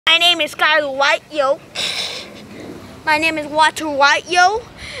My name is Skylar White, yo. My name is Walter White, yo.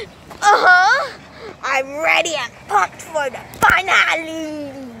 I'm ready and pumped for the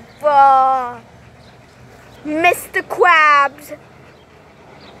finale for Mr. Krabs.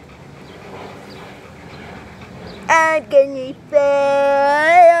 Agony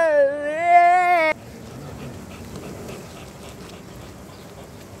fair.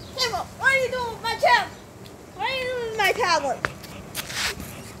 Kimbo, what are you doing with my tablet? What are you doing with my tablet?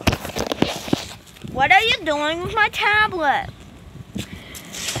 What are you doing with my tablet?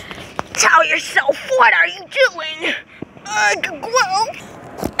 Tell yourself, what are you doing? Oh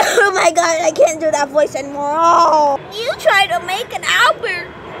my god, I can't do that voice anymore. Oh. You tried to make an Albert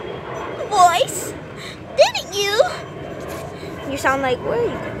voice, didn't you? You sound like, where are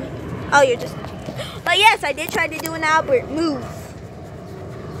you going? Oh, you're just... But yes, I did try to do an Albert move.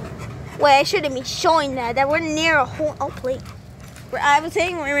 Wait, I shouldn't be showing that. That we're near a whole plate. I was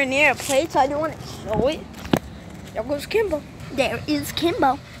saying we were near a plate, so I didn't want to show it. There goes Kimbo. There is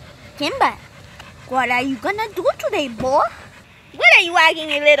Kimbo. Kimbo, what are you gonna do today, boy? What are you wagging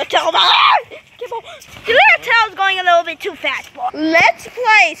your little tail? Kimbo, your little tail's going a little bit too fast, boy. Let's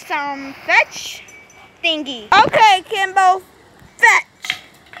play some fetch thingy. Okay, Kimbo, fetch.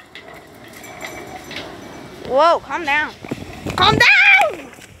 Whoa, calm down. Calm down!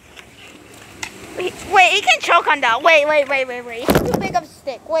 Wait, he can choke on that. Wait. He's too big of a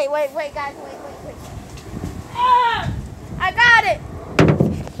stick. Wait, guys, wait. Ah, I got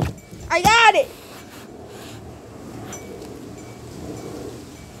it.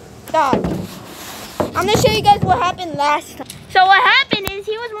 Dog. I'm gonna show you guys what happened last time. So what happened is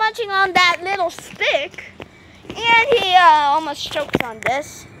he was munching on that little stick, and he almost choked on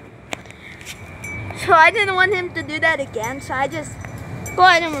this. So I didn't want him to do that again, so I just go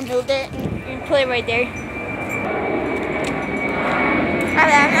ahead and remove it and put it right there.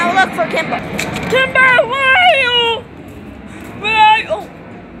 Okay, now look for Kimbo. Kimbo, where are you?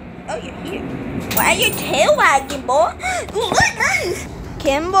 Oh, you're here. Why are you tail wagging, boy? Ooh, look nice.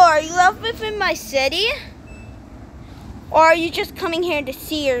 Kimbo, are you up in my city? Or are you just coming here to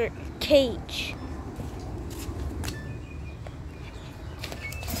see your cage?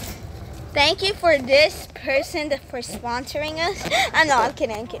 Thank you for this person for sponsoring us. I'm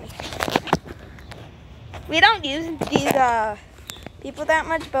kidding. We don't use these people that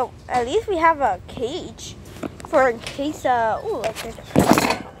much, but at least we have a cage for in case I'm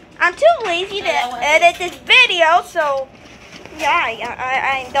too lazy to edit this video, so yeah,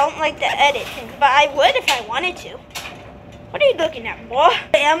 I don't like to edit things, but I would if I wanted to. What are you looking at, boy?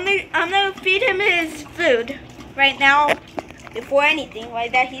 I'm gonna feed him his food right now before anything,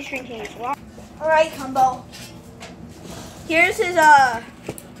 like that he's drinking his water. All right, Kimbo. Here's his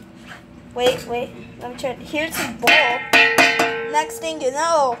Wait. Let me try. Here's his bowl. Next thing you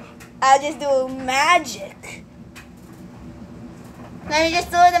know, I'll just do magic. Let me just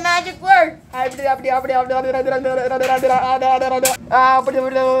do the magic word.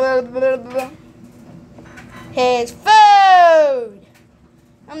 His food.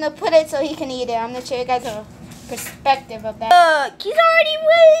 I'm gonna put it so he can eat it. I'm gonna show you guys a perspective of that. Look, he's already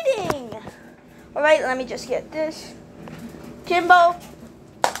waiting. All right, let me just get this. Kimbo.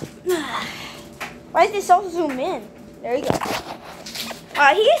 Why is this so zoom in? There you go.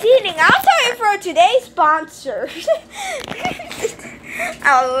 He's eating. I'm sorry for today's sponsor.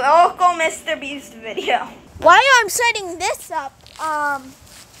 Our local Mr. Beast video. While I'm setting this up, while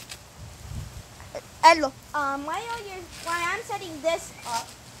I'm setting this up,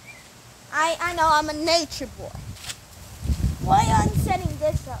 I know I'm a nature boy. While I'm setting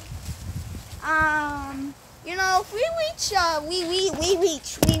this up, you know, if we reach,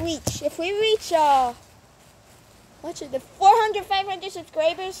 if we reach, what's it, the 400, 500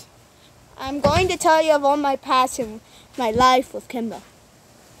 subscribers, I'm going to tell you of all my past and my life with Kimbo.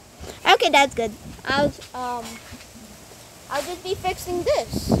 Okay, that's good. I'll just be fixing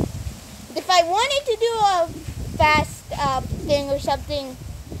this. If I wanted to do a fast thing or something,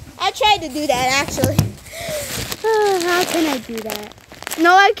 I'll try to do that actually. How can I do that?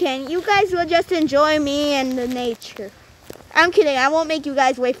 No, I can't. You guys will just enjoy me and the nature. I'm kidding. I won't make you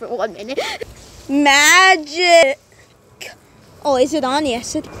guys wait for 1 minute. Magic. Oh, is it on?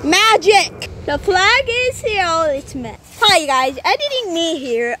 Yes. Magic. The flag is here. Oh, it's met. Hi, guys. Editing me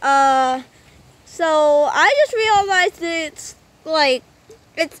here. So I just realized that it's like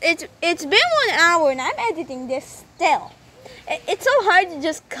it's been 1 hour and I'm editing this still. It's so hard to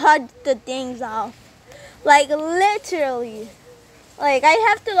just cut the things off. Like literally. Like I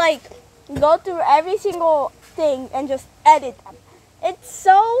have to like go through every single thing and just edit them. It's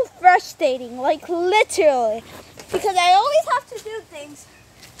so frustrating, like literally, because I always have to do things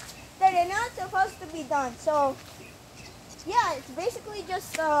that are not supposed to be done. So yeah, it's basically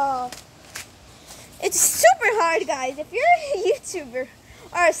just it's super hard, guys. If you're a YouTuber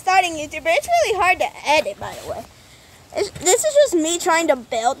or a starting YouTuber, it's really hard to edit, by the way. This is just me trying to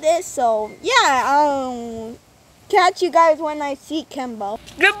build this, so yeah, catch you guys when I see Kimbo.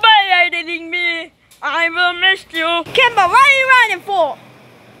 Goodbye, editing me. I will miss you. Kimbo, what are you running for?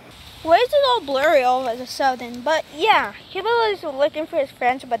 Why is it all blurry all of a sudden? But yeah, Kimbo was looking for his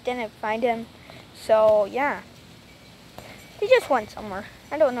friends but didn't find him. So yeah. He just went somewhere.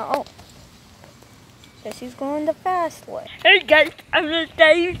 I don't know. Oh. Guess he's going the fast way. Hey guys, I'm gonna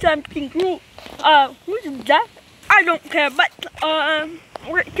tell you something cool. Who's that? I don't care, but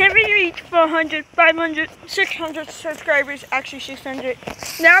can we reach 400, 500, 600 subscribers? Actually 600.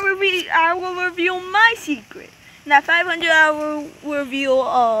 Now I will reveal my secret. Now 500 I will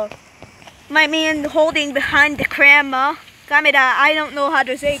reveal my man holding behind the camera. I don't know how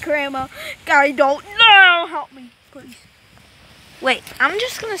to say camera. I don't know. Help me, please. Wait, I'm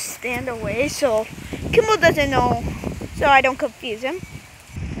just gonna stand away so Kimbo doesn't know, so I don't confuse him.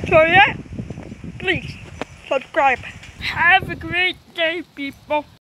 So yeah, please subscribe. Have a great day, people.